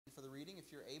reading, if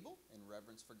you're able, in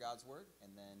reverence for God's word,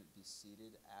 and then be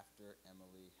seated after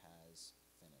Emily has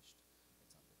finished.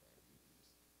 It's under there.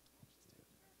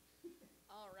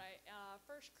 All right,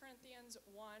 1 Corinthians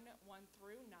 1, 1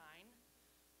 through 9.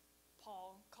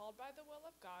 Paul, called by the will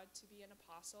of God to be an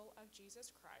apostle of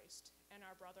Jesus Christ, and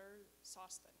our brother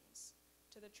Sosthenes,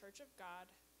 to the church of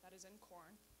God that is in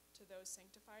Corinth, to those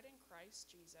sanctified in Christ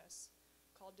Jesus,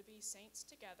 called to be saints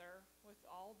together with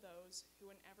all those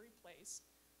who in every place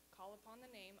call upon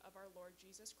the name of our Lord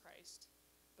Jesus Christ,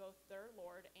 both their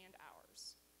Lord and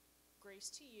ours.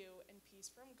 Grace to you and peace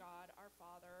from God our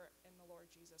Father and the Lord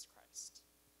Jesus Christ.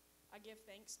 I give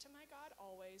thanks to my God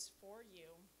always for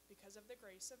you, because of the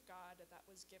grace of God that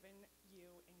was given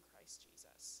you in Christ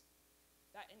Jesus,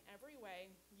 that in every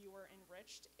way you were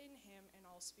enriched in him in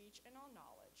all speech and all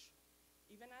knowledge,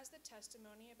 even as the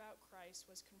testimony about Christ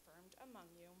was confirmed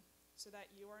among you, so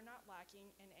that you are not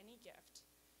lacking in any gift,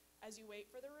 as you wait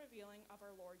for the revealing of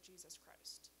our Lord Jesus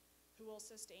Christ, who will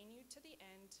sustain you to the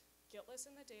end, guiltless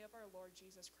in the day of our Lord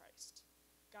Jesus Christ.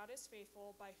 God is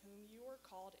faithful, by whom you were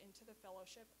called into the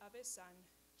fellowship of his Son,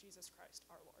 Jesus Christ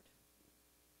our Lord.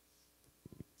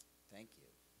 Thank you.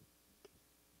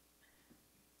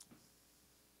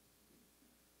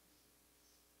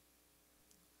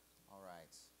 All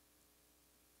right.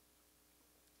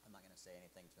 I'm not going to say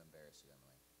anything to embarrass you,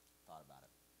 Emily. Thought about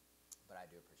it. But I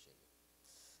do appreciate you.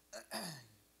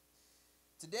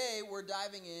 Today, we're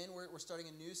diving in. We're starting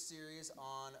a new series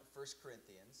on 1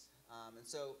 Corinthians. And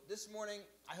so this morning,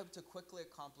 I hope to quickly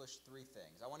accomplish three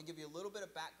things. I want to give you a little bit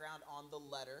of background on the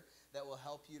letter that will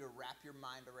help you to wrap your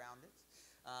mind around it.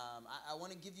 I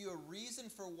want to give you a reason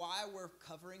for why we're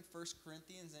covering 1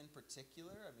 Corinthians in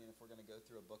particular. I mean, if we're going to go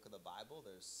through a book of the Bible,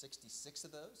 there's 66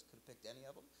 of those. Could have picked any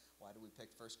of them. Why did we pick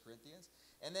 1 Corinthians?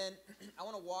 And then I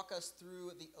want to walk us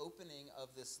through the opening of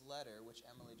this letter, which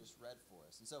Emily just read for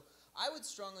us. And so I would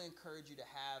strongly encourage you to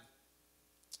have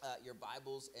your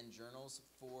Bibles and journals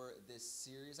for this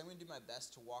series. I'm going to do my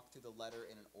best to walk through the letter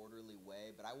in an orderly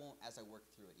way, but I won't, as I work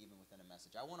through it, even within a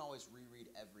message, I won't always reread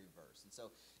every verse. And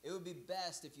so it would be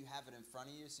best if you have it in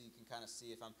front of you so you can kind of see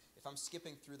if I'm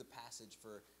skipping through the passage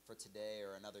for today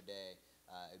or another day.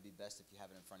 It would be best if you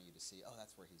have it in front of you to see, oh,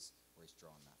 that's where he's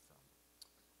drawing that from.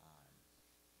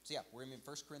 So yeah, we're in 1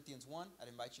 Corinthians 1. I'd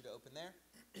invite you to open there.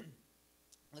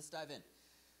 Let's dive in.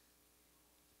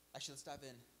 Actually, let's dive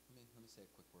in. Let me say a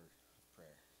quick word of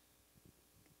prayer.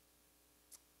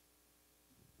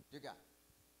 Dear God,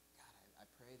 I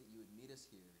pray that you would meet us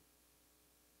here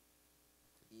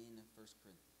in 1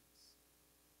 Corinthians.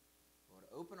 Lord,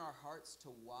 open our hearts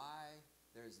to why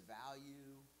there is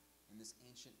value in this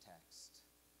ancient text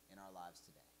in our lives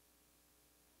today.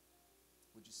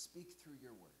 Would you speak through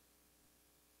your word?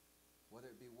 Whether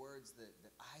it be words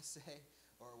that I say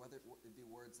or whether it be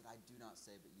words that I do not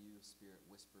say, but you, Spirit,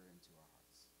 whisper into our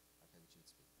hearts. I pray that you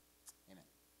would speak. Amen.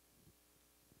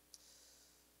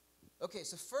 Okay,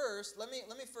 so first, let me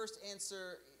first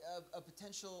answer a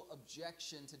potential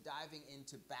objection to diving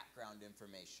into background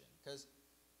information, because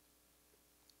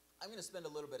I'm going to spend a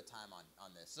little bit of time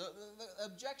on this. So the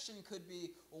objection could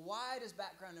be, well, why does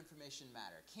background information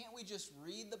matter? Can't we just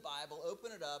read the Bible,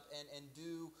 open it up, and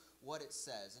do what it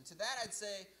says? And to that I'd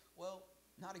say, well,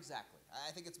 not exactly.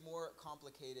 I think it's more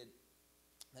complicated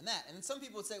than that. And then some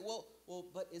people would say, well,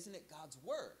 but isn't it God's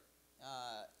word?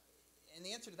 And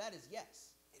the answer to that is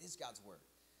yes, it is God's word.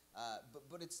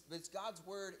 But it's God's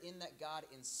word in that God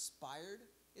inspired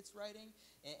its writing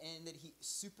and that he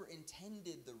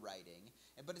superintended the writing.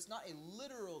 But it's not a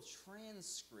literal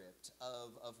transcript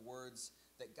of words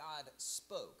that God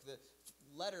spoke. The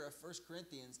letter of 1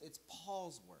 Corinthians, it's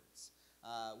Paul's words,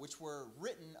 which were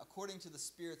written according to the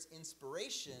Spirit's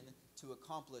inspiration to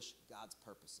accomplish God's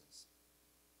purposes.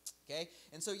 Okay?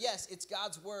 And so, yes, it's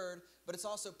God's word, but it's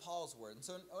also Paul's word. And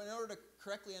so in order to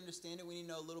correctly understand it, we need to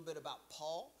know a little bit about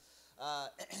Paul.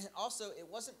 Also, it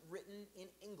wasn't written in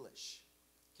English.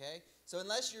 Okay? So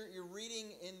unless you're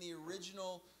reading in the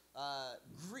original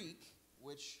Greek,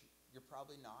 which you're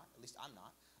probably not, at least I'm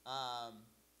not,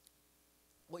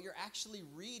 what you're actually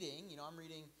reading,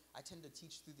 I tend to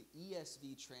teach through the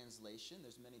ESV translation.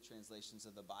 There's many translations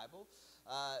of the Bible.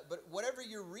 But whatever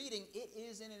you're reading, it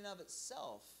is in and of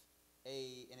itself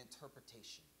an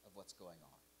interpretation of what's going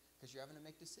on. Because you're having to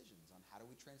make decisions on how do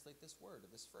we translate this word or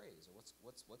this phrase, or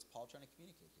what's Paul trying to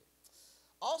communicate here.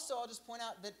 Also, I'll just point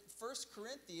out that 1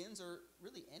 Corinthians, or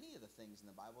really any of the things in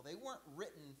the Bible, they weren't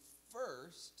written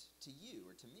first to you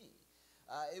or to me.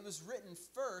 It was written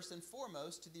first and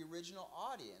foremost to the original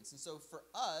audience. And so for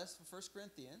us, for 1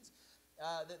 Corinthians,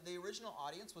 the original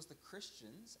audience was the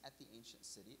Christians at the ancient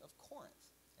city of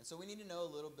Corinth. And so we need to know a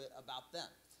little bit about them.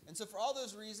 And so for all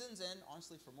those reasons, and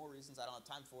honestly for more reasons I don't have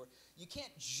time for, you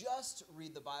can't just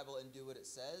read the Bible and do what it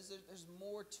says. There's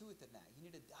more to it than that. You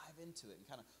need to dive into it and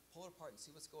kind of pull it apart and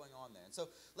see what's going on there. And so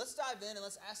let's dive in and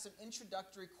let's ask some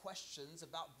introductory questions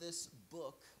about this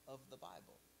book of the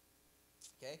Bible.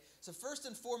 Okay, so first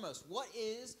and foremost, what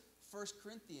is 1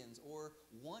 Corinthians, or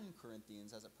 1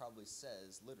 Corinthians, as it probably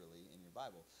says literally in your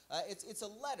Bible? It's a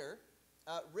letter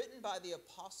written by the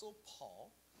Apostle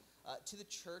Paul to the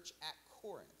church at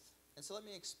Corinth. And so let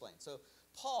me explain. So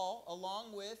Paul,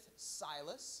 along with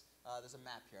Silas, there's a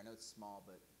map here. I know it's small,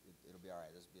 but it'll be all right.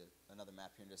 There'll be another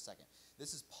map here in just a second.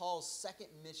 This is Paul's second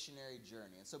missionary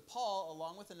journey. And so Paul,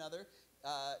 along with another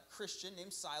Christian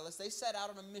named Silas, they set out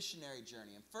on a missionary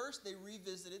journey. And first, they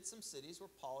revisited some cities where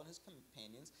Paul and his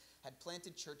companions had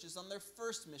planted churches on their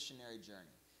first missionary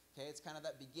journey. Okay, it's kind of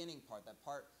that beginning part, that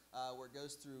part where it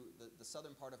goes through the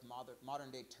southern part of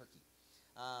modern-day Turkey.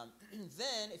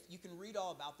 Then, if you can read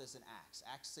all about this in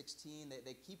Acts 16,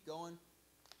 they keep going.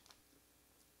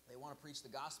 They want to preach the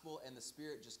gospel, and the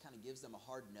Spirit just kind of gives them a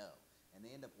hard no. And they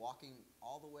end up walking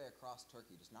all the way across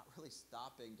Turkey, just not really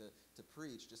stopping to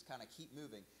preach, just kind of keep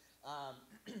moving.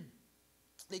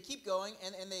 They keep going,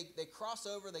 and they cross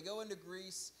over. They go into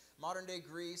Greece, modern-day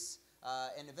Greece,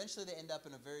 and eventually they end up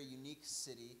in a very unique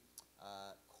city,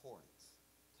 Corinth.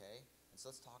 Okay? And so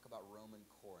let's talk about Roman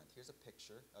Corinth. Here's a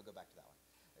picture. I'll go back to that one.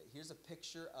 Here's a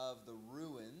picture of the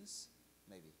ruins.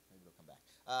 Maybe it'll come back.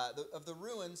 Of the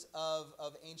ruins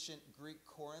of ancient Greek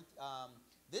Corinth.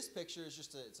 This picture is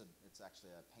just it's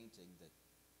actually a painting that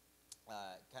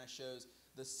kind of shows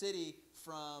the city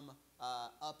from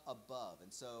up above.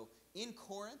 And so in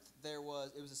Corinth, it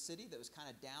was a city that was kind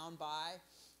of down by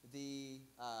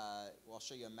well, I'll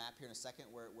show you a map here in a second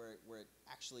where it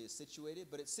actually is situated.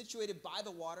 But it's situated by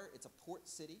the water. It's a port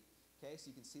city. Okay, so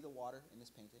you can see the water in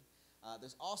this painting.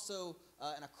 There's also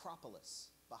an acropolis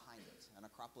behind it. An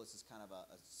acropolis is kind of a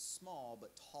small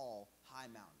but tall, high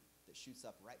mountain that shoots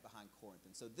up right behind Corinth.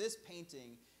 And so this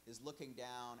painting is looking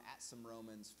down at some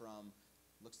Romans from,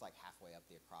 looks like halfway up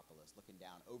the Acropolis, looking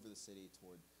down over the city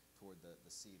toward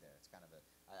the sea there. It's kind of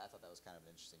I thought that was kind of an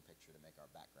interesting picture to make our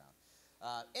background.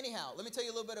 Anyhow, let me tell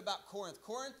you a little bit about Corinth.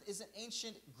 Corinth is an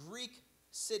ancient Greek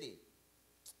city.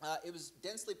 It was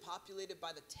densely populated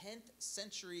by the 10th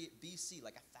century BC,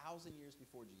 like 1,000 years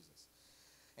before Jesus.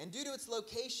 And due to its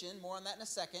location, more on that in a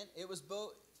second, it was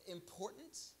both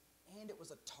important and it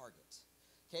was a target.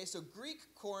 Okay, so Greek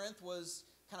Corinth was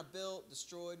kind of built,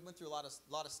 destroyed, went through a lot of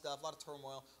stuff, a lot of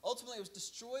turmoil. Ultimately, it was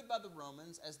destroyed by the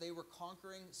Romans as they were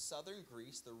conquering southern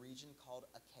Greece, the region called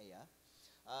Achaia,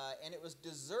 and it was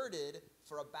deserted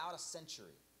for about a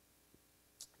century.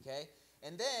 Okay,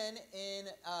 and then in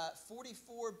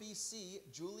 44 BC,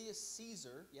 Julius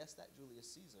Caesar, yes, that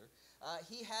Julius Caesar,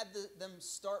 he had them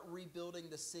start rebuilding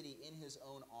the city in his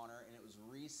own honor, and it was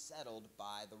resettled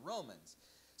by the Romans.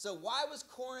 So why was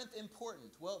Corinth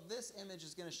important? Well, this image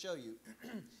is going to show you.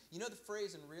 You know the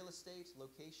phrase in real estate,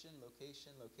 location,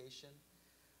 location, location?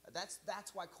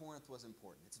 That's why Corinth was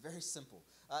important. It's very simple.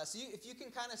 If you can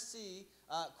kind of see,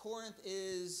 Corinth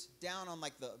is down on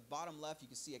like the bottom left. You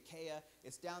can see Achaia.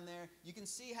 It's down there. You can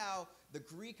see how the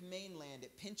Greek mainland,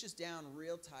 it pinches down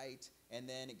real tight, and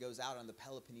then it goes out on the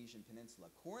Peloponnesian Peninsula.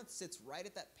 Corinth sits right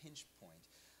at that pinch point,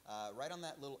 right on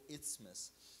that little isthmus.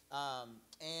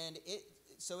 And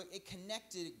it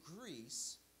connected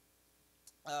Greece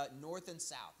north and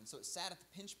south. And so it sat at the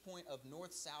pinch point of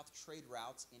north-south trade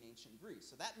routes in ancient Greece.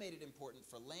 So that made it important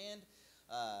for land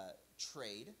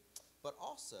trade, but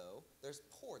also there's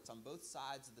ports on both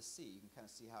sides of the sea. You can kind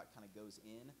of see how it kind of goes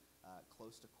in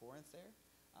close to Corinth there.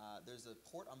 There's a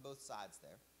port on both sides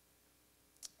there.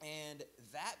 And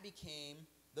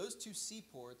those two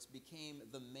seaports became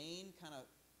the main kind of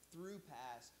through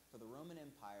pass for the Roman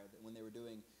Empire when they were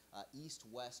doing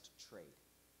east-west trade.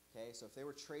 Okay, so if they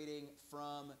were trading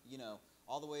from,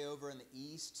 all the way over in the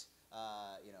east,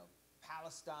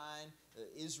 Palestine,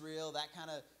 Israel, that kind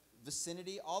of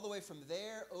vicinity, all the way from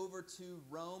there over to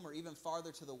Rome or even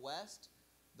farther to the west,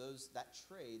 that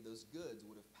trade, those goods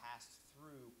would have passed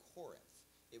through Corinth.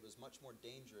 It was much more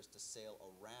dangerous to sail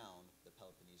around the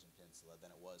Peloponnesian Peninsula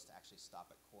than it was to actually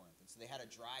stop at Corinth. And so they had a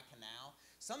dry canal.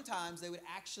 Sometimes they would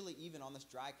actually, even on this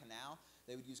dry canal,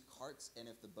 they would use carts, and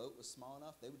if the boat was small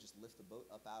enough, they would just lift the boat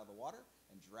up out of the water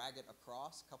and drag it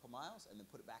across a couple miles and then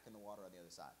put it back in the water on the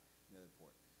other side, the other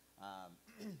port.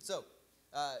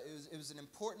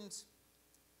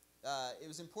 It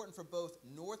was important for both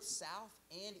north-south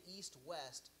and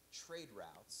east-west trade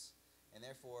routes, and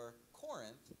therefore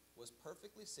Corinth was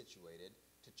perfectly situated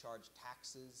to charge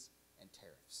taxes and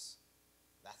tariffs.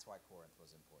 That's why Corinth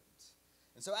was important.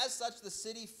 And so as such, the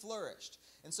city flourished.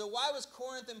 And so why was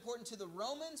Corinth important to the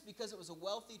Romans? Because it was a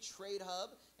wealthy trade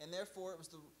hub, and therefore it was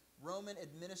the Roman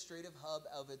administrative hub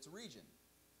of its region.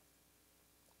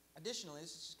 Additionally,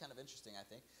 this is just kind of interesting, I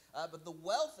think, but the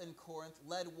wealth in Corinth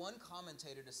led one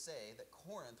commentator to say that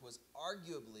Corinth was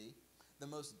arguably the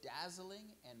most dazzling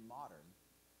and modern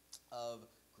of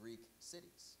Greek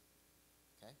cities.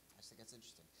 Okay, I just think that's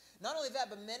interesting. Not only that,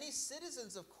 but many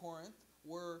citizens of Corinth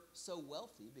were so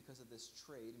wealthy because of this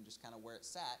trade and just kind of where it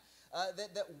sat,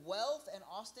 that wealth and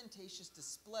ostentatious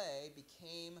display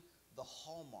became the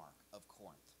hallmark of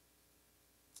Corinth.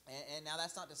 And now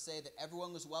that's not to say that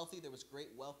everyone was wealthy. There was great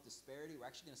wealth disparity. We're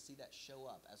actually going to see that show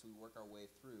up as we work our way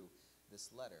through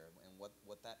this letter and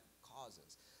what that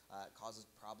causes. It causes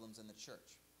problems in the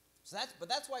church. But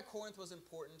that's why Corinth was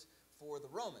important for the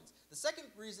Romans. The second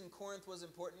reason Corinth was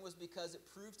important was because it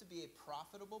proved to be a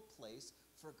profitable place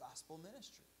for gospel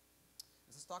ministry.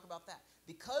 Let's talk about that.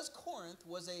 Because Corinth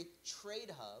was a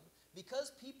trade hub,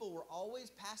 because people were always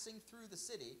passing through the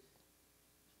city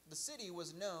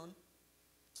was known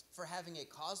for having a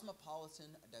cosmopolitan,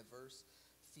 diverse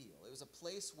feel. It was a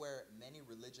place where many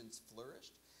religions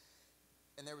flourished,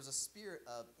 and there was a spirit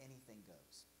of anything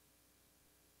goes.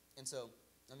 And so,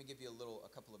 let me give you a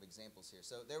couple of examples here.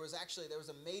 So there was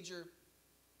a major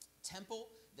temple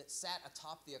that sat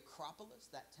atop the Acropolis.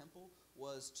 That temple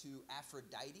was to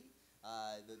Aphrodite,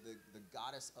 the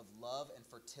goddess of love and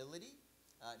fertility.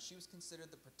 She was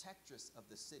considered the protectress of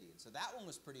the city. And so that one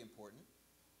was pretty important.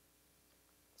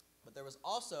 But there was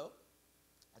also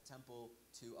a temple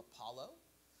to Apollo.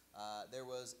 There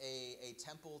was a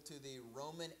temple to the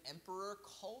Roman emperor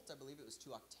cult. I believe it was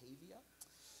to Octavia.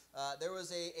 There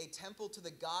was a temple to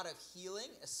the god of healing,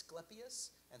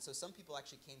 Asclepius. And so some people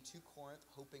actually came to Corinth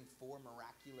hoping for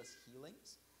miraculous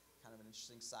healings. Kind of an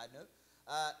interesting side note.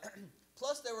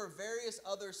 Plus, there were various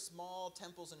other small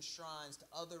temples and shrines to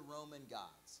other Roman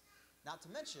gods. Not to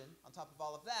mention, on top of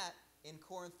all of that, in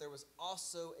Corinth there was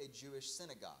also a Jewish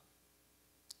synagogue.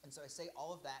 And so I say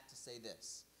all of that to say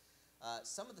this.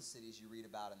 Some of the cities you read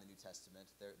about in the New Testament,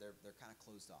 they're kind of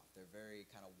closed off. They're very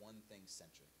kind of one-thing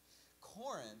centric.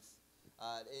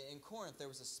 In Corinth, there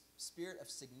was a spirit of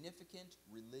significant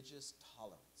religious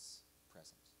tolerance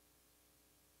present.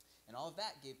 And all of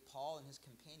that gave Paul and his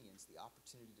companions the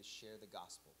opportunity to share the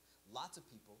gospel. Lots of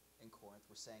people in Corinth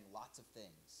were saying lots of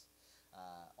things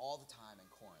all the time in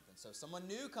Corinth. And so someone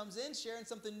new comes in sharing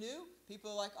something new. People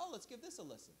are like, oh, let's give this a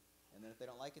listen. And then if they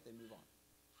don't like it, they move on.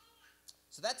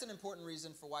 So that's an important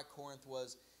reason for why Corinth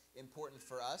was important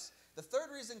for us. The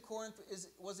third reason Corinth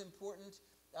was important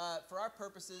for our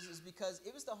purposes is because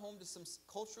it was the home to some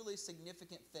culturally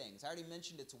significant things. I already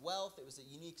mentioned its wealth. It was a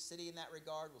unique city in that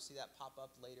regard. We'll see that pop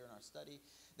up later in our study.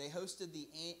 They hosted the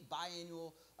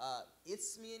biannual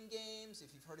Isthmian Games.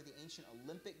 If you've heard of the ancient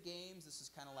Olympic Games, this is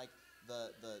kind of like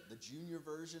the junior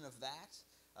version of that.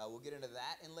 We'll get into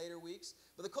that in later weeks.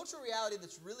 But the cultural reality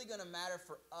that's really going to matter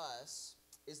for us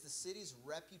is the city's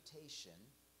reputation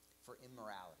for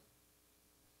immorality.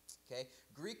 Okay?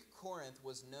 Greek Corinth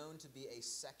was known to be a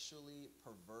sexually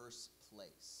perverse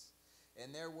place.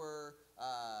 And there were,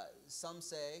 some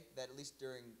say that at least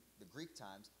during the Greek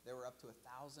times, there were up to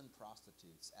 1,000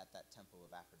 prostitutes at that temple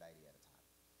of Aphrodite at a time.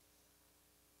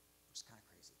 Which is kind of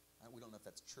crazy. We don't know if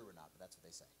that's true or not, but that's what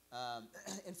they say.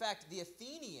 In fact, the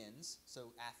Athenians,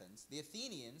 so Athens,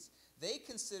 they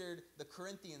considered the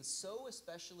Corinthians so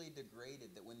especially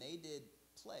degraded that when they did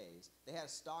plays, they had a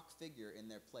stock figure in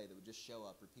their play that would just show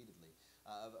up repeatedly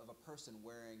of a person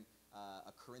wearing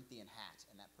a Corinthian hat,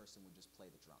 and that person would just play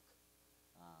the drunk.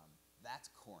 That's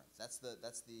Corinth. That's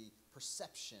the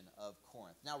perception of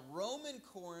Corinth. Now, Roman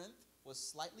Corinth was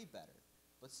slightly better,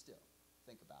 but still,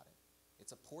 think about it.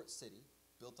 It's a port city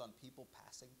built on people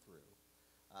passing through.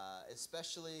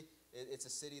 Especially, it's a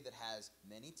city that has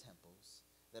many temples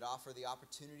that offer the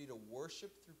opportunity to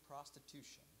worship through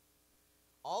prostitution.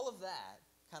 All of that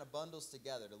kind of bundles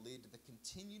together to lead to the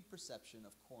continued perception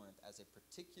of Corinth as a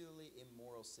particularly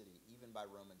immoral city, even by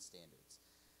Roman standards.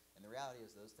 And the reality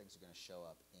is those things are going to show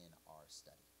up in our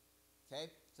study.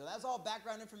 Okay? So that's all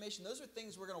background information. Those are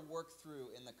things we're going to work through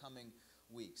in the coming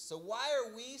weeks. So why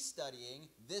are we studying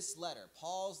this letter,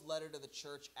 Paul's letter to the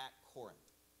church at Corinth?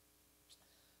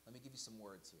 Let me give you some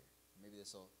words here. Maybe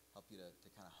this will help you to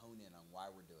kind of hone in on why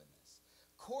we're doing this.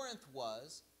 Corinth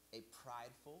was a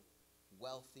prideful,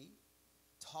 wealthy,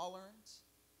 tolerant,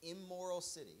 immoral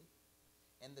city,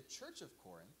 and the church of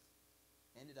Corinth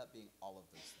ended up being all of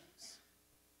those things.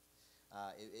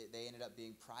 They ended up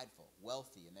being prideful,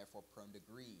 wealthy, and therefore prone to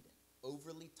greed,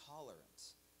 overly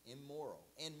tolerant, immoral,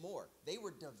 and more. They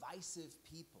were divisive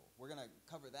people. We're going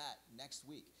to cover that next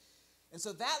week. And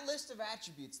so that list of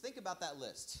attributes, think about that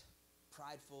list.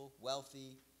 Prideful,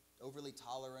 wealthy, overly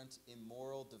tolerant,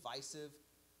 immoral, divisive.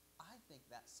 I think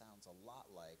that sounds a lot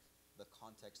like the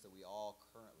context that we all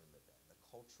currently live in, the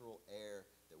cultural air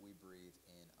that we breathe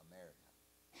in America.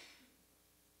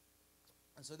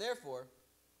 And so therefore,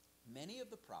 many of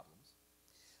the problems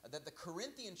that the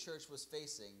Corinthian church was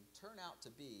facing turn out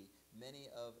to be many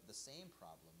of the same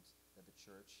problems that the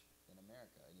church in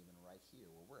America, and even right here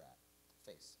where we're at,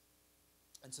 face.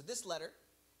 And so this letter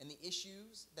and the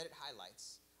issues that it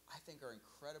highlights, I think, are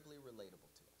incredibly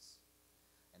relatable to us.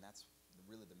 And that's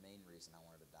really the main reason I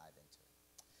wanted to dive into it.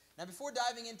 Now, before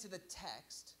diving into the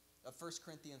text of 1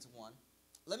 Corinthians 1,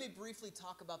 let me briefly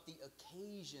talk about the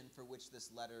occasion for which this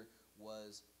letter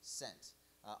was sent.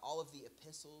 All of the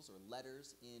epistles or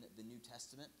letters in the New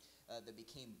Testament that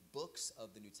became books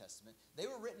of the New Testament, they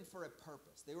were written for a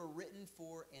purpose. They were written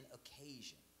for an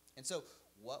occasion. And so,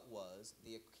 what was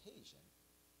the occasion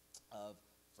of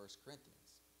 1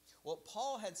 Corinthians? Well,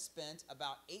 Paul had spent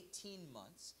about 18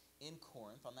 months in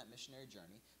Corinth on that missionary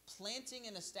journey, planting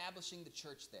and establishing the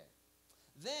church there.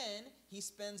 Then he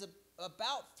spends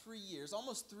about 3 years,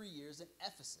 almost 3 years in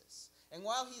Ephesus. And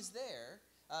while he's there,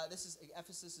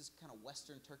 Ephesus is kind of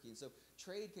western Turkey, and so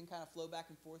trade can kind of flow back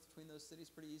and forth between those cities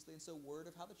pretty easily, and so word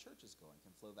of how the church is going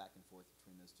can flow back and forth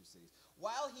between those two cities.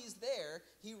 While he's there,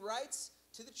 he writes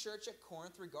to the church at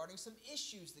Corinth regarding some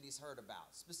issues that he's heard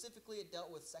about. Specifically, it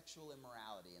dealt with sexual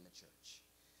immorality in the church.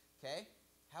 Okay?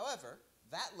 However,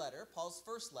 that letter, Paul's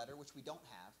first letter, which we don't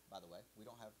have, by the way, we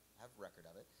don't have record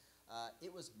of it,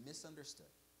 it was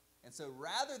misunderstood. And so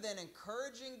rather than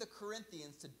encouraging the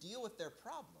Corinthians to deal with their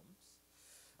problems,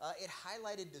 it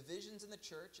highlighted divisions in the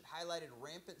church, it highlighted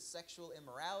rampant sexual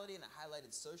immorality, and it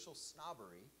highlighted social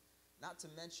snobbery, not to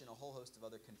mention a whole host of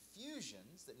other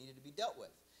confusions that needed to be dealt with.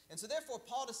 And so therefore,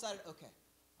 Paul decided, okay,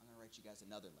 I'm going to write you guys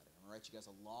another letter. I'm going to write you guys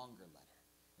a longer letter.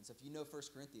 And so if you know 1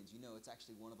 Corinthians, you know it's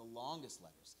actually one of the longest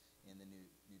letters in the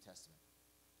New Testament.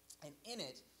 And in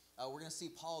it, we're going to see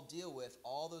Paul deal with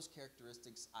all those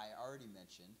characteristics I already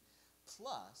mentioned,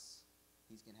 plus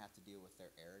he's going to have to deal with their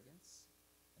arrogance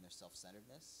and their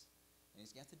self-centeredness, and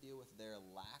he's going to have to deal with their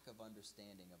lack of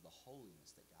understanding of the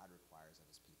holiness that God requires of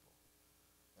his people.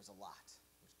 There's a lot,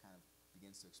 which kind of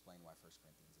begins to explain why 1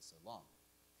 Corinthians is so long.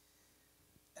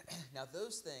 Now,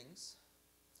 those things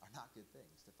are not good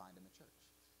things to find in the church,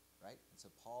 right? And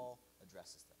so Paul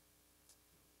addresses them.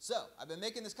 So, I've been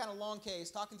making this kind of long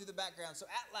case, talking through the background. So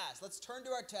at last, let's turn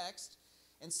to our text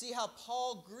and see how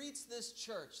Paul greets this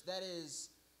church that is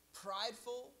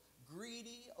prideful,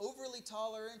 greedy, overly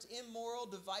tolerant, immoral,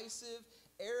 divisive,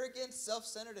 arrogant,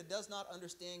 self-centered, and does not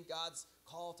understand God's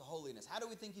call to holiness. How do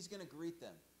we think he's going to greet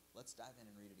them? Let's dive in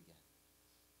and read it again.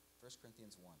 1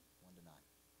 Corinthians 1, 1 to 9.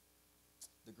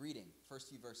 The greeting, first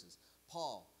few verses.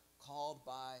 Paul, called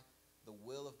by the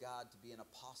will of God to be an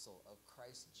apostle of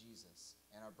Christ Jesus,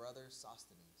 and our brother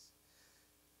Sosthenes,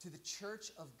 to the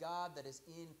church of God that is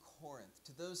in Corinth,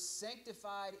 to those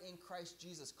sanctified in Christ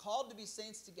Jesus, called to be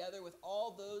saints together with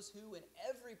all those who in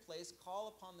every place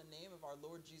call upon the name of our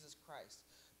Lord Jesus Christ,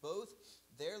 both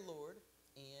their Lord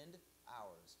and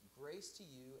ours. Grace to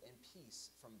you and peace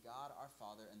from God our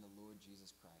Father and the Lord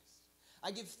Jesus Christ.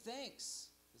 I give thanks.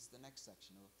 This is the next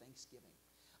section of Thanksgiving.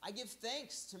 I give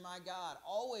thanks to my God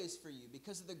always for you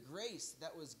because of the grace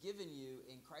that was given you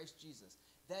in Christ Jesus,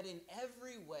 that in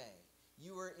every way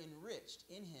you were enriched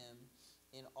in him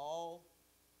in all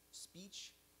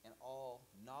speech and all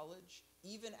knowledge,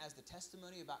 even as the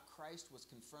testimony about Christ was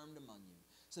confirmed among you,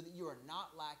 so that you are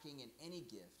not lacking in any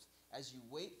gift as you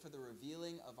wait for the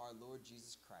revealing of our Lord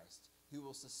Jesus Christ, who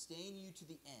will sustain you to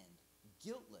the end,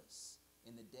 guiltless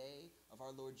in the day of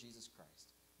our Lord Jesus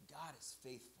Christ. God is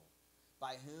faithful,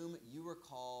 by whom you were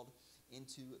called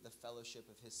into the fellowship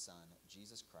of his Son,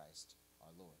 Jesus Christ,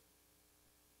 our Lord.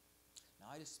 Now,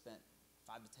 I just spent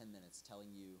 5 to 10 minutes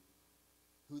telling you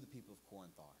who the people of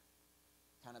Corinth are,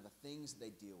 kind of the things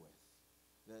they deal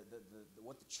with,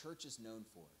 what the church is known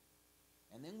for.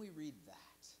 And then we read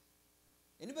that.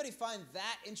 Anybody find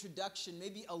that introduction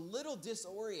maybe a little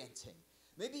disorienting?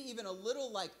 Maybe even a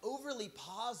little overly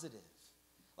positive?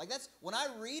 That's when I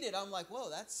read it, I'm like, whoa,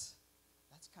 that's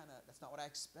not what I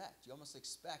expect. You almost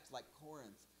expect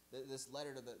Corinth, this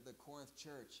letter to the Corinth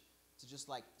church, to just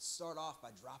start off by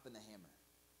dropping the hammer.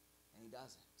 And he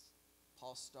doesn't.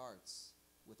 Paul starts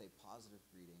with a positive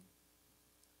greeting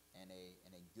and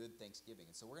a good thanksgiving.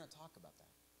 And so we're going to talk about that.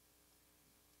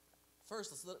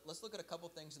 First, let's look at a couple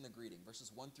things in the greeting,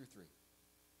 verses 1 through 3.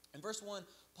 In verse 1,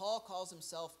 Paul calls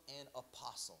himself an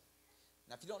apostle.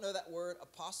 Now, if you don't know that word,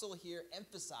 apostle here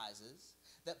emphasizes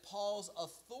that Paul's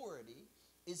authority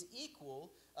is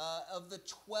equal of the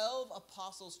 12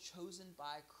 apostles chosen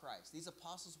by Christ. These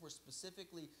apostles were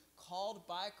specifically called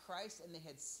by Christ, and they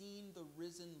had seen the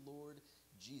risen Lord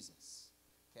Jesus.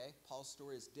 Okay? Paul's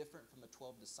story is different from the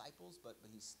 12 disciples, but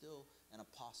he's still an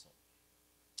apostle.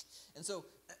 And so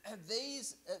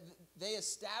these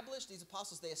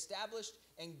apostles, they established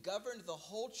and governed the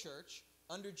whole church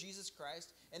under Jesus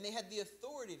Christ, and they had the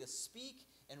authority to speak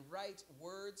and write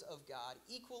words of God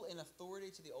equal in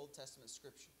authority to the Old Testament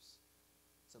scriptures.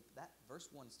 So that verse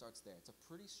 1 starts there. It's a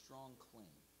pretty strong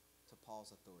claim to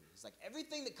Paul's authority. It's like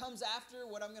everything that comes after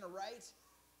what I'm going to write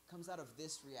comes out of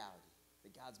this reality,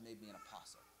 that God's made me an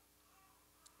apostle.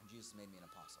 And Jesus made me an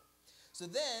apostle. So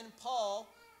then Paul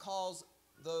calls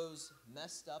those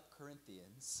messed up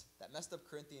Corinthians, that messed up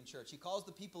Corinthian church, he calls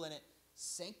the people in it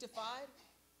sanctified,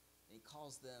 and he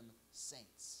calls them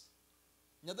saints.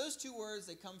 Now those two words,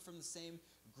 they come from the same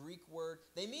Greek word.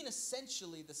 They mean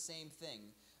essentially the same thing.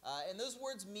 And those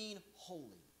words mean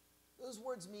holy. Those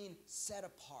words mean set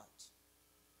apart.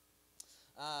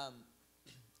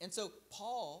 And so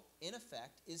Paul, in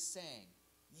effect, is saying,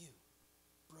 you,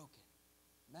 broken,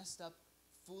 messed up,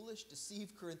 foolish,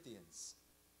 deceived Corinthians,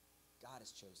 God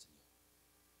has chosen you.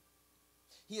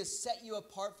 He has set you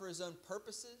apart for his own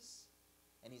purposes,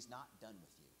 and he's not done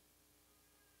with you.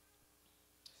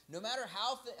 No matter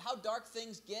how dark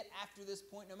things get after this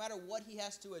point, no matter what he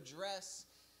has to address,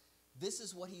 this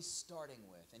is what he's starting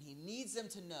with. And he needs them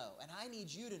to know, and I need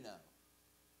you to know,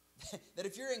 that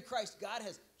if you're in Christ, God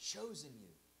has chosen you.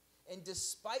 And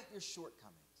despite your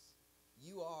shortcomings,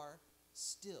 you are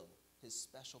still his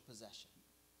special possession.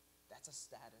 That's a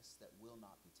status that will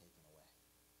not be taken away.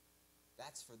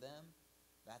 That's for them.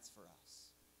 That's for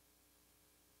us.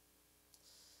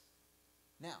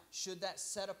 Now, should that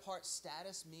set-apart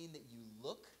status mean that you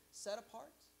look set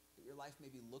apart? That your life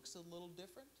maybe looks a little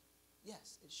different?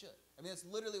 Yes, it should. I mean, that's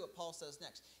literally what Paul says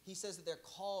next. He says that they're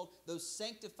called, those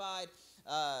sanctified,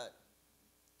 let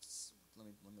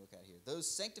me look at it here. Those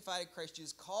sanctified in Christ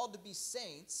Jesus, called to be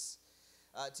saints,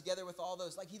 together with all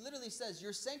those. Like he literally says,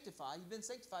 you're sanctified, you've been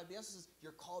sanctified, but he also says,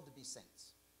 you're called to be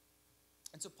saints.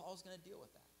 And so Paul's going to deal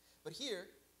with that. But here,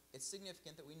 it's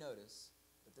significant that we notice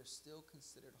that they're still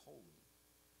considered holy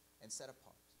and set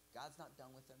apart. God's not done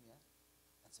with them yet,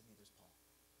 and so neither is Paul.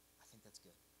 I think that's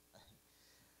good.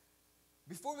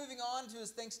 Before moving on to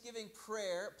his Thanksgiving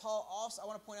prayer, I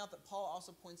want to point out that Paul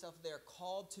also points out that they are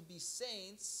called to be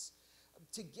saints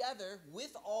together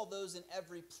with all those in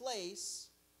every place,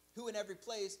 who in every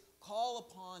place call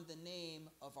upon the name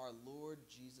of our Lord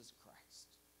Jesus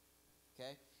Christ.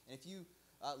 Okay? And if you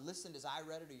listened as I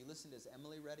read it, or you listened as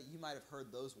Emily read it, you might have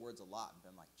heard those words a lot and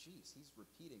been like, geez, he's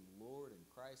repeating Lord and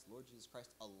Christ, Lord Jesus Christ,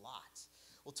 a lot.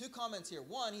 Well, two comments here.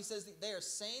 One, he says that they are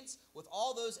saints with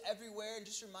all those everywhere, and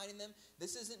just reminding them,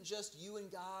 this isn't just you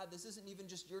and God. This isn't even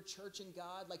just your church and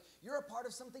God. Like, you're a part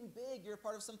of something big. You're a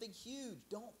part of something huge.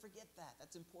 Don't forget that.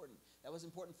 That's important. That was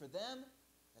important for them.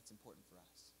 That's important for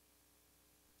us.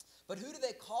 But who do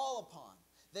they call upon?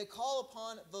 They call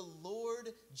upon the Lord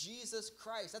Jesus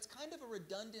Christ. That's kind of a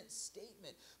redundant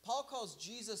statement. Paul calls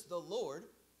Jesus the Lord,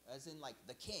 as in like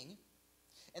the King.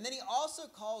 And then he also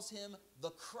calls him the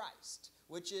Christ,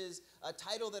 which is a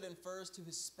title that infers to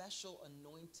his special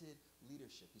anointed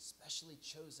leadership. He's specially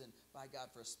chosen by God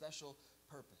for a special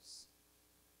purpose.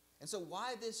 And so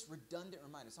why this redundant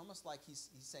reminder? It's almost like he's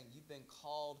saying you've been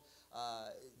called,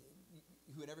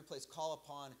 who in every place call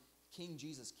upon King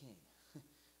Jesus King.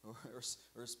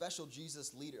 or special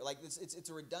Jesus leader. Like it's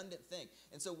a redundant thing.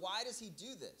 And so why does he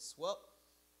do this? Well,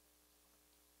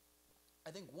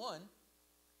 I think one,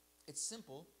 it's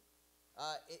simple.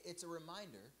 It's a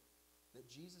reminder that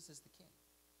Jesus is the King.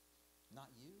 Not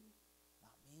you,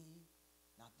 not me,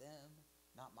 not them,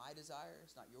 not my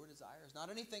desires, not your desires, not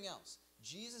anything else.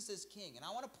 Jesus is King. And I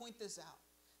want to point this out.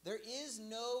 There is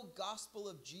no gospel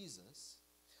of Jesus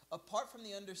apart from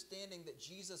the understanding that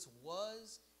Jesus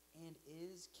was and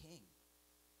is King.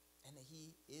 And that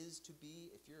he is to be,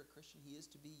 if you're a Christian, he is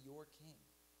to be your King.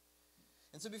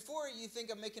 And so before you think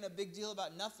I'm making a big deal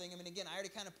about nothing, I mean, again, I already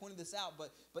kind of pointed this out,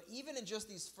 but even in just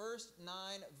these first 9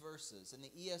 verses in the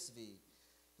ESV,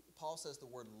 Paul says the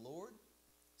word Lord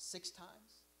 6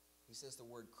 times. He says the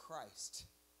word Christ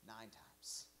 9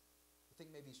 times. I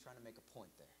think maybe he's trying to make a point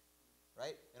there.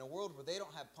 Right? In a world where they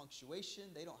don't have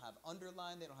punctuation, they don't have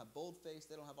underline, they don't have boldface,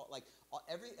 they don't have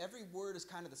every word is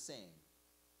kind of the same.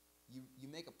 You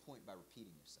make a point by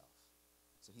repeating yourself.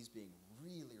 So he's being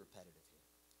really repetitive here.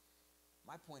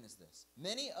 My point is this.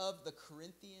 Many of the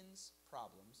Corinthians'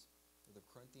 problems, or the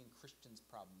Corinthian Christians'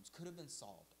 problems, could have been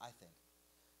solved, I think,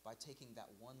 by taking that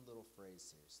one little phrase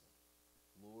seriously.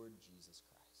 Lord Jesus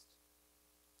Christ.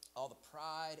 all the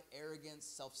pride, arrogance,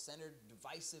 self-centered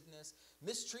divisiveness,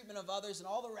 mistreatment of others, and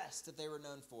all the rest that they were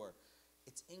known for.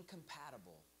 It's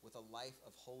incompatible with a life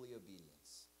of holy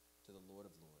obedience to the Lord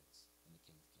of Lords and the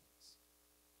King of Kings.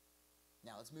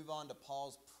 Now let's move on to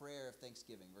Paul's prayer of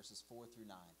thanksgiving, verses 4 through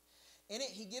 9. In it,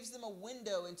 he gives them a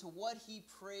window into what he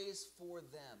prays for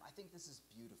them. I think this is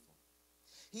beautiful.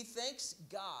 He thanks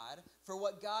God for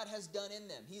what God has done in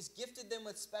them. He's gifted them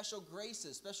with special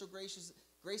graces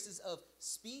of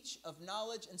speech, of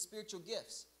knowledge, and spiritual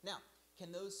gifts. Now,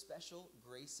 can those special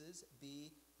graces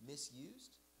be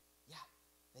misused? Yeah,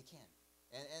 they can.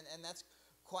 And that's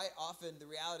quite often the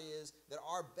reality is that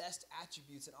our best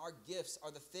attributes and our gifts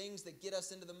are the things that get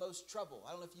us into the most trouble.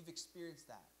 I don't know if you've experienced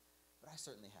that, but I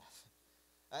certainly have.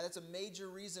 That's a major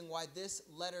reason why this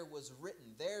letter was written.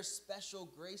 Their special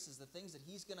graces, the things that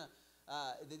he's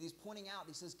pointing out.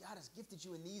 He says, God has gifted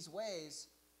you in these ways.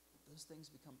 Those things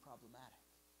become problematic.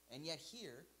 And yet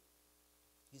here,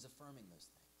 he's affirming those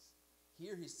things.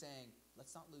 Here he's saying,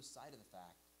 let's not lose sight of the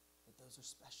fact that those are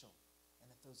special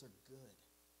and that those are good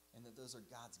and that those are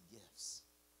God's gifts.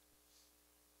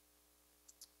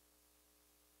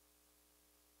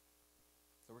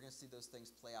 So we're going to see those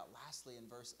things play out. Lastly, in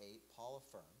verse 8, Paul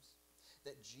affirms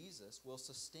that Jesus will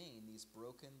sustain these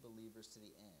broken believers to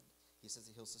the end. He says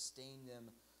that he'll sustain them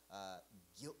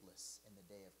guiltless in the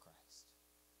day of Christ.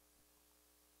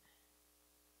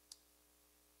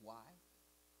 Why?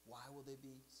 Why will they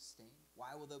be sustained?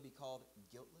 Why will they be called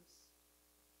guiltless?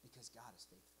 Because God is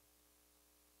faithful.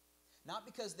 Not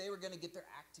because they were going to get their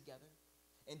act together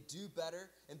and do better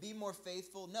and be more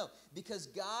faithful. No, because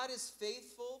God is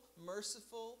faithful,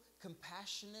 merciful,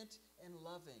 compassionate, and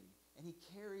loving. And he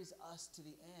carries us to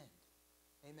the end.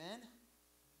 Amen?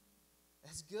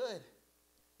 That's good.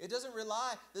 It doesn't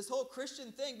rely, this whole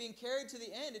Christian thing being carried to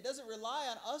the end, it doesn't rely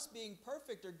on us being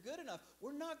perfect or good enough.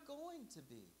 We're not going to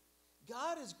be.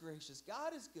 God is gracious.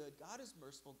 God is good. God is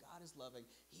merciful. God is loving.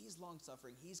 He's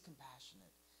long-suffering. He's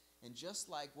compassionate. And just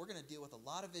like we're going to deal with a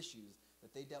lot of issues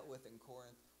that they dealt with in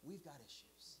Corinth, we've got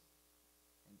issues.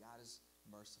 And God is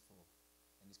merciful,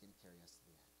 and he's going to carry us to the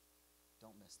end.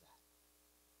 Don't miss that.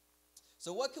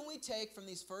 So what can we take from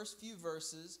these first few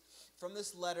verses from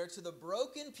this letter to the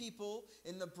broken people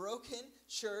in the broken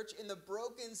church in the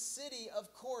broken city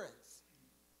of Corinth?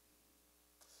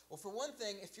 Well, for one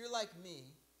thing, if you're like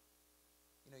me,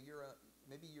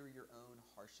 maybe you're your own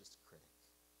harshest critic.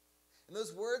 And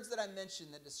those words that I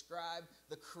mentioned that describe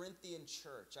the Corinthian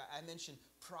church, I mentioned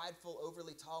prideful,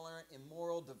 overly tolerant,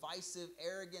 immoral, divisive,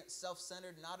 arrogant,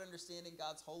 self-centered, not understanding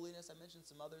God's holiness. I mentioned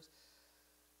some others.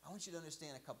 I want you to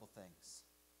understand a couple things.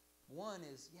 One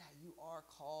is, you are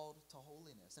called to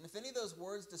holiness. And if any of those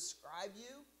words describe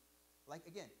you, like,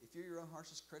 again, if you're your own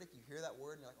harshest critic, you hear that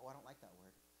word and you're like, oh, I don't like that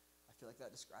word. I feel like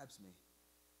that describes me.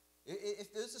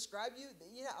 If those describe you,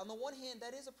 on the one hand,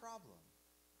 that is a problem.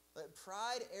 But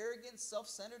pride, arrogance,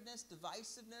 self-centeredness,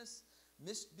 divisiveness,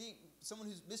 being someone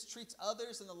who mistreats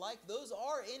others and the like, those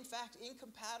are, in fact,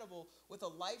 incompatible with a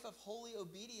life of holy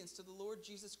obedience to the Lord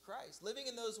Jesus Christ. Living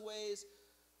in those ways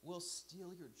will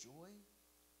steal your joy,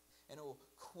 and it will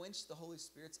quench the Holy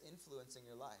Spirit's influence in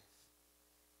your life.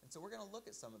 And so we're going to look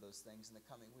at some of those things in the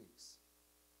coming weeks.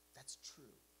 That's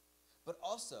true. But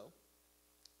also,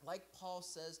 like Paul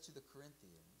says to the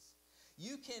Corinthians,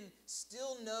 you can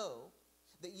still know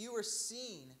that you are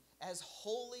seen as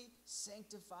holy,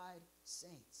 sanctified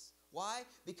saints. Why?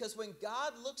 Because when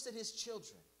God looks at his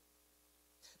children,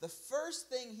 the first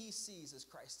thing he sees is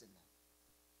Christ in them.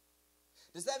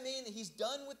 Does that mean that he's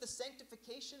done with the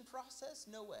sanctification process?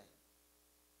 No way.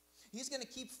 He's going to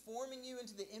keep forming you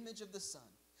into the image of the Son.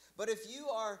 But you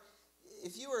are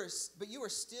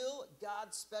still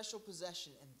God's special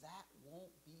possession, and that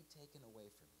won't be taken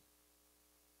away from you.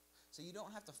 So you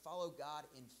don't have to follow God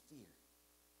in fear,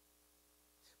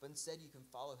 but instead you can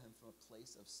follow him from a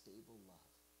place of stable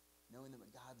love, knowing that when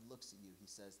God looks at you, he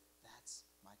says, that's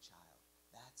my child,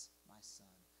 that's my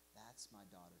son, that's my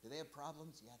daughter. Do they have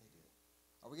problems? Yeah, they do.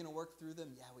 Are we going to work through them?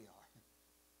 Yeah, we are.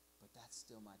 But that's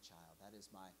still my child. That is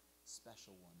my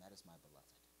special one. That is my beloved.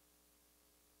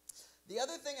 The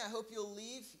other thing I hope you'll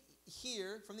leave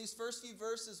here from these first few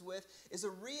verses with is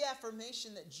a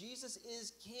reaffirmation that Jesus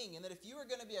is king, and that if you are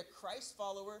going to be a Christ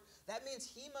follower, that means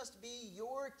he must be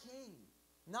your king.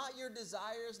 Not your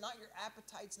desires, not your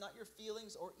appetites, not your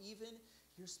feelings, or even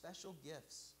your special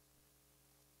gifts.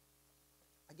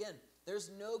 Again, there's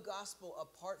no gospel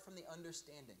apart from the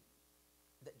understanding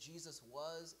that Jesus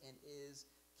was and is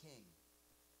king,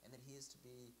 and that he is to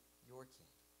be your king.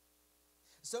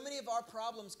 So many of our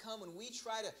problems come when we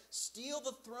try to steal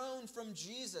the throne from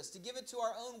Jesus, to give it to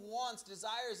our own wants,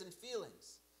 desires, and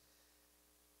feelings.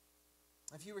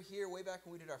 If you were here way back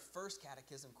when we did our first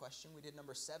catechism question, we did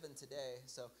number 7 today.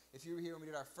 So if you were here when we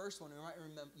did our first one,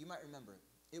 you might remember it.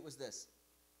 It was this.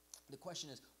 The question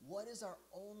is, what is our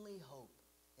only hope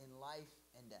in life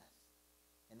and death?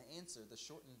 And the answer,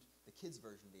 the kids'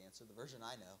 version of the answer, the version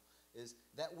I know, is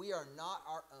that we are not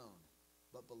our own,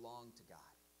 but belong to God.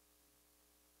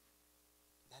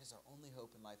 That is our only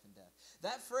hope in life and death.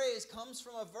 That phrase comes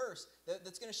from a verse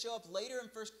that's going to show up later in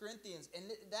 1 Corinthians. And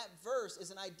that verse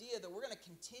is an idea that we're going to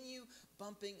continue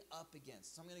bumping up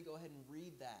against. So I'm going to go ahead and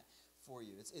read that for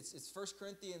you. It's 1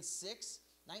 Corinthians 6,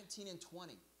 19 and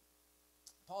 20.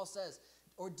 Paul says,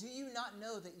 "Or do you not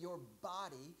know that your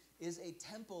body is a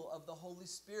temple of the Holy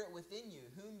Spirit within you,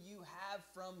 whom you have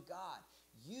from God?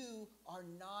 You are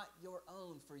not your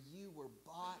own, for you were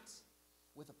bought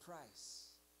with a price.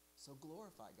 So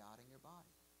glorify God in your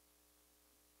body."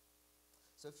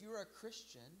 So if you are a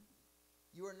Christian,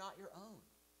 you are not your own.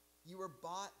 You were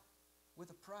bought with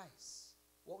a price.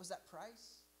 What was that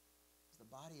price? It was the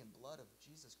body and blood of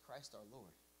Jesus Christ our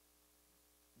Lord.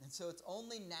 And so it's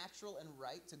only natural and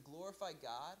right to glorify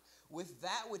God with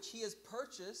that which he has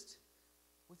purchased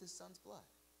with his son's blood.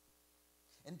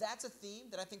 And that's a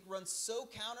theme that I think runs so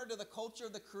counter to the culture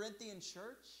of the Corinthian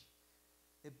church.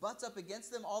 It butts up against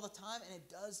them all the time, and it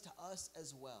does to us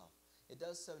as well. It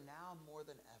does so now more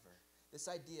than ever. This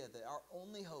idea that our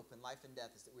only hope in life and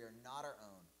death is that we are not our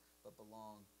own, but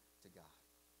belong to God.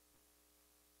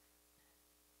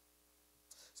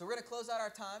 So we're going to close out our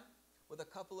time with a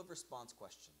couple of response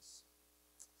questions.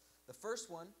 The first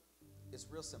one is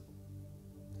real simple.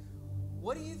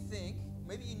 What do you think,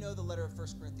 maybe you know the letter of 1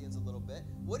 Corinthians a little bit,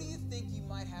 what do you think you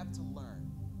might have to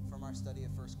learn from our study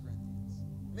of 1 Corinthians?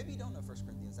 Maybe you don't know 1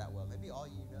 Corinthians that well. Maybe all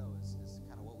you know is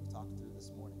kind of what we've talked through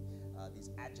this morning.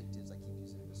 These adjectives I keep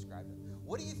using to describe them.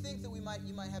 What do you think that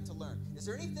you might have to learn? Is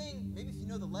there anything, maybe if you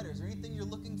know the letter, is there anything you're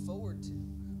looking forward to?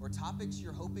 Or topics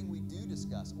you're hoping we do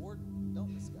discuss or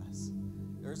don't discuss?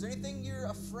 Or is there anything you're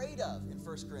afraid of in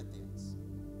 1 Corinthians?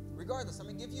 Regardless, I'm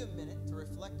going to give you a minute to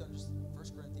reflect on just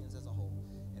 1 Corinthians as a whole.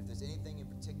 And if there's anything in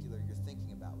particular you're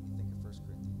thinking about when you think of 1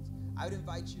 Corinthians, I would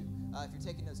invite you, if you're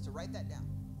taking notes, to write that down.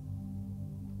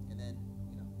 And then,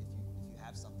 if you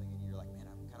have something and you're like, man,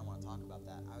 I kind of want to talk about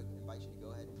that, I would invite you to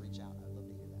go ahead and reach out. I'd love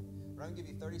to hear that. But I'm going to give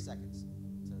you 30 seconds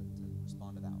to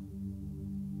respond to that one.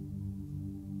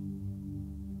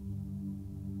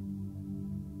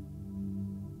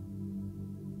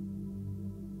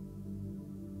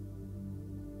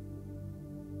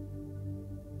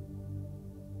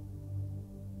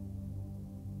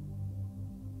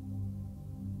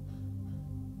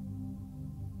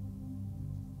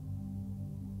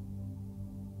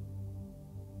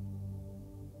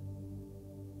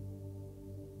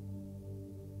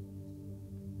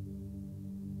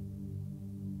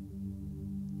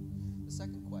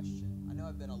 Second question. I know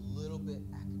I've been a little bit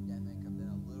academic. I've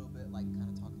been a little bit kind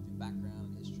of talking through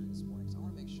background and history this morning. So I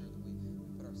want to make sure that we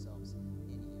put ourselves in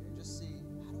here and just see,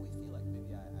 how do we feel like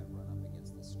maybe I run up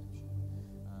against this scripture,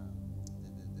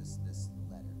 this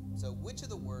letter. So which of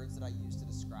the words that I used to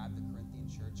describe the Corinthian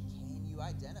church can you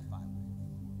identify with?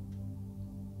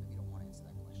 Maybe you don't want to answer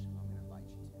that question. I'm going to invite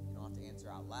you to. You don't have to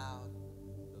answer out loud.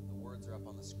 The words are up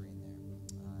on the screen there.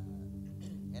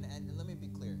 And let me be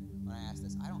clear when I ask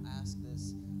this. I don't ask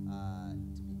this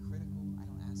to be critical. I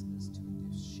don't ask this to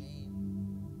induce shame.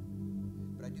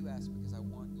 But I do ask because I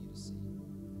want you to see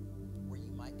where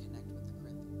you might connect with the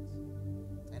Corinthians.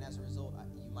 And as a result,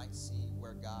 you might see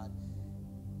where God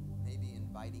may be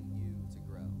inviting you to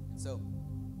grow. And so,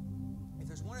 if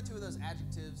there's one or two of those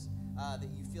adjectives that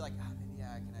you feel like, maybe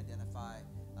I can identify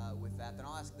with that, then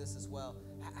I'll ask this as well.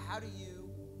 How do you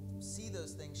see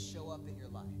those things show up in your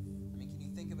life?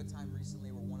 Think of a time recently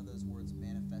where one of those words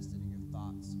manifested in your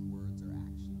thoughts, words, or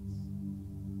actions.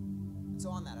 And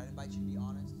so on that, I'd invite you to be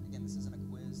honest. Again, this isn't a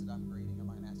quiz that I'm grading. I'm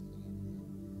not asking you to hand it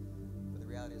in. But the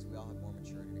reality is we all have more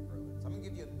maturity to grow in. So I'm going to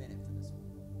give you a minute for this one.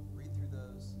 Read through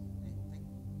those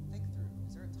and think through.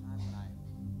 Is there a time when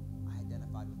I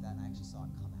identified with that and I actually saw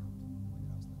it come out in the way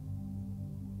that I was living?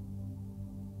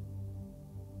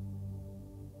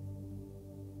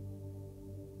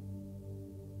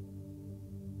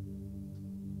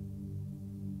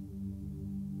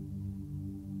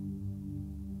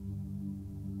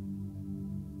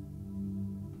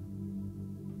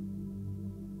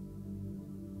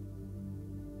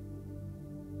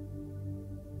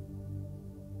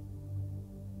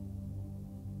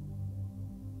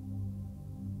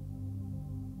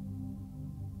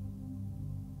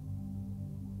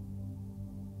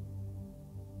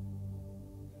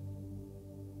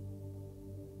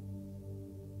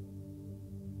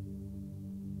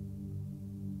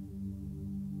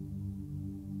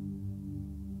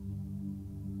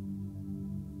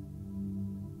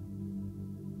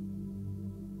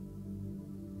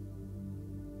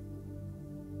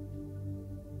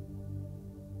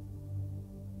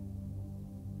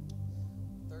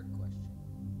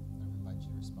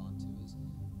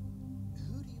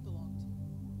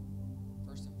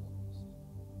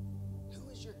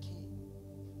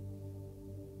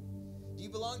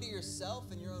 belong to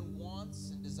yourself and your own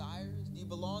wants and desires? Do you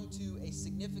belong to a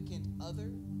significant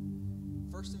other,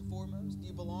 first and foremost? Do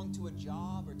you belong to a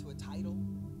job or to a title?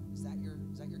 Is that your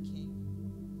king?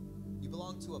 Do you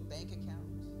belong to a bank account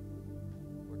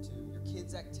or to your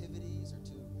kids' activities or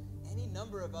to any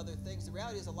number of other things? The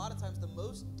reality is a lot of times the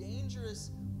most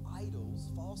dangerous idols,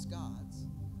 false gods,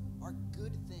 are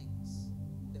good things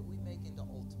that we make into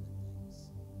ultimate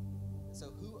things. And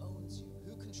so who owns you?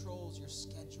 Who controls your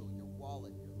schedule, your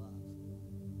wallet, your love?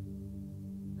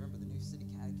 Remember, the New City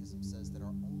Catechism says that our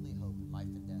only hope in life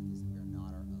and death is that we are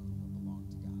not our own, but belong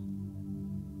to God.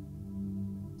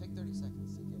 Take 30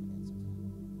 seconds, see if you have an answer for that.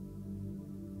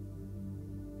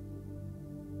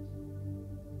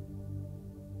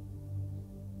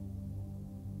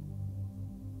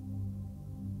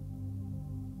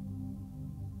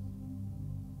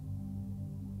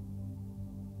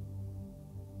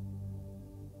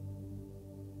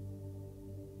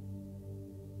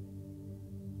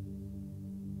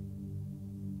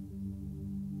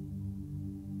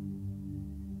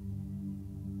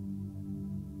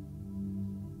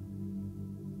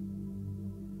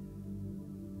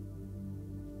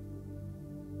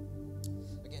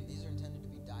 Again, these are intended to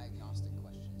be diagnostic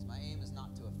questions. My aim is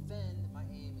not to offend. My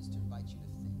aim is to invite you to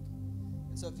think.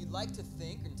 And so if you'd like to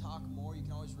think and talk more, you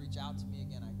can always reach out to me.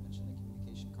 Again, I mentioned the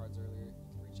communication cards earlier. You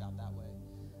can reach out that way.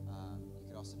 You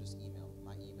could also just email me.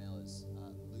 My email is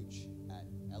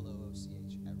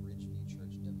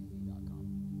looch@ridgeviewchurchwv.com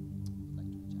if you'd like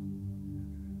to reach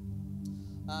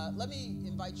out. Let me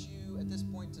invite you at this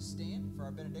point to stand for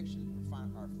our benediction,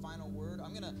 our final word.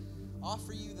 I'm going to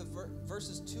offer you the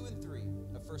verses 2 and 3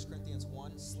 of 1 Corinthians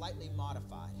 1, slightly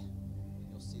modified. And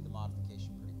you'll see the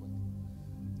modification pretty quick.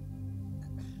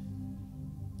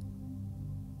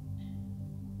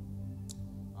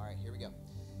 All right, here we go.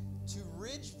 To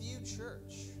Ridgeview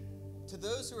Church, to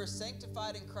those who are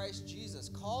sanctified in Christ Jesus,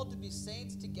 called to be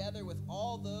saints together with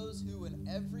all those who in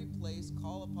every place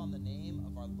call upon the name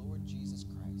of our Lord Jesus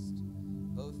Christ,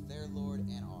 both their Lord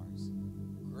and ours.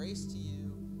 Grace to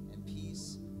you and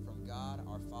peace from God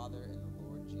our Father and the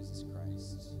Lord Jesus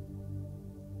Christ.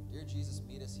 Dear Jesus,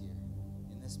 meet us here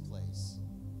in this place.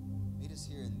 Meet us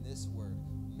here in this word.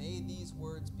 May these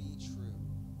words be true.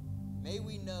 May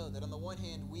we know that on the one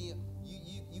hand,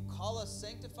 you call us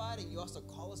sanctified and you also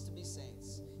call us to be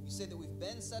saints. You say that we've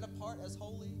been set apart as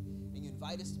holy and you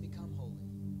invite us to become holy.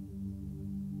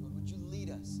 Lord, would you lead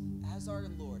us as our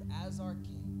Lord, as our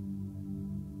King?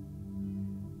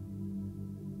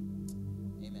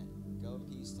 Amen. Go in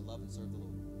peace to love and serve the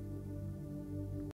Lord.